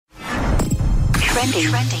Trending.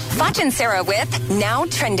 Foch and Sarah with Now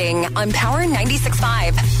Trending on Power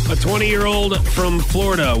 96.5. A 20-year-old from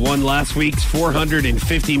Florida won last week's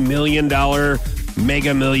 $450 million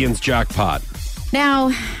Mega Millions jackpot.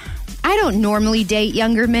 Now, I don't normally date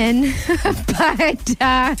younger men, but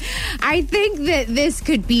I think that this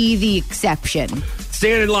could be the exception.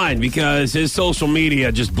 Stand in line because his social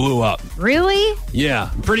media just blew up. Really? Yeah.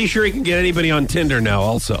 I'm pretty sure he can get anybody on Tinder now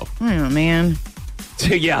also. Oh, man.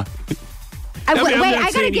 Yeah. I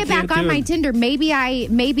got to get back on my Tinder. Maybe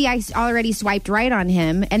I already swiped right on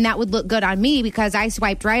him, and that would look good on me because I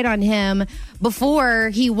swiped right on him before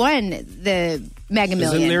he won the Mega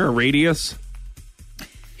Million. Isn't there a radius?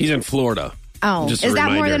 He's in Florida. Oh, is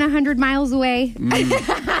that more than 100 miles away?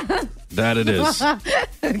 That it is.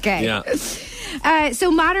 Okay. Yeah.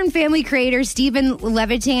 So Modern Family creator Stephen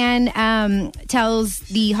Levitan tells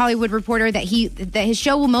the Hollywood Reporter that his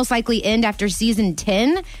show will most likely end after season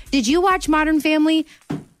 10. Did you watch Modern Family?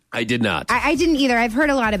 I did not. I didn't either. I've heard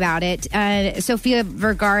a lot about it. Sofia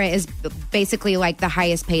Vergara is basically like the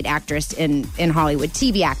highest paid actress in Hollywood,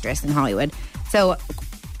 TV actress in Hollywood. So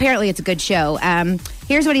apparently it's a good show.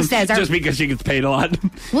 Here's what he says. Just because she gets paid a lot?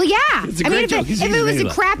 Well, yeah. It's a great joke. If it was a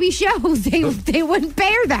crappy show, they wouldn't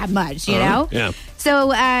pay her that much, you know? Yeah.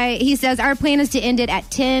 So he says, our plan is to end it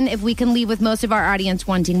at 10. If we can leave with most of our audience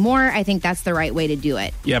wanting more, I think that's the right way to do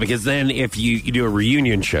it. Yeah, because then if you do a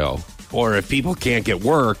reunion show, or if people can't get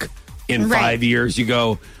work in 5 years, you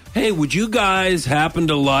go, hey, would you guys happen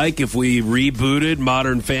to like if we rebooted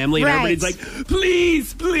Modern Family? And everybody's like,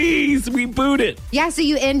 please, reboot it. Yeah, so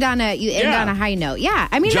you end on a high note. Yeah,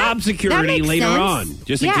 I mean, job security later on,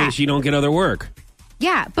 just in case you don't get other work.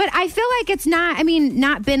 Yeah, but I feel like it's not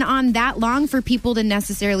been on that long for people to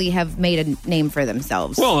necessarily have made a name for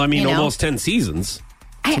themselves. Well, I mean, almost 10 seasons.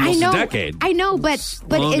 I know, a decade. I know, but it's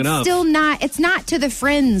still not. It's not to the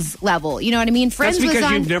Friends level. You know what I mean? Friends. That's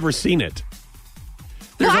because you've never seen it.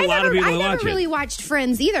 There's a lot of people that watch it. I never really watched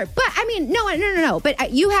Friends either. But I mean, no.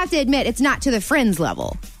 But you have to admit, it's not to the Friends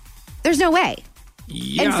level. There's no way.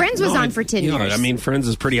 Yeah, and Friends was on for 10 years. I mean, Friends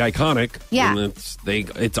is pretty iconic. Yeah. And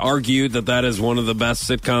it's argued that is one of the best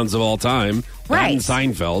sitcoms of all time. Right. And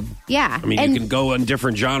Seinfeld. Yeah. I mean, you can go in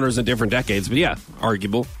different genres and different decades, but yeah,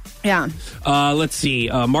 arguable. Yeah. Let's see.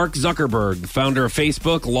 Mark Zuckerberg, founder of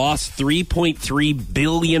Facebook, lost $3.3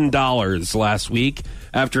 billion last week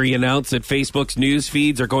after he announced that Facebook's news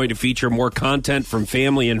feeds are going to feature more content from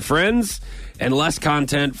family and friends and less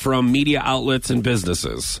content from media outlets and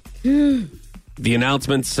businesses. The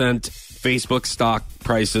announcement sent Facebook stock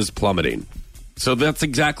prices plummeting. So that's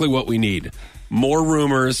exactly what we need. More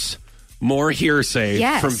rumors, more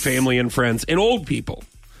hearsay from family and friends and old people.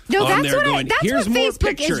 No, that's what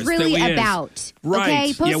Facebook is really about.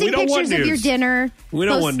 Right. Okay? Posting pictures of your dinner. We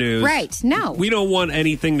don't want news. Right. No. We don't want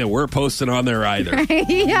anything that we're posting on there either.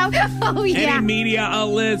 Any media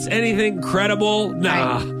outlets, anything credible?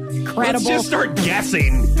 Nah. Credible. Let's just start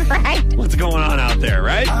guessing what's going on out there,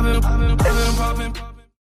 right?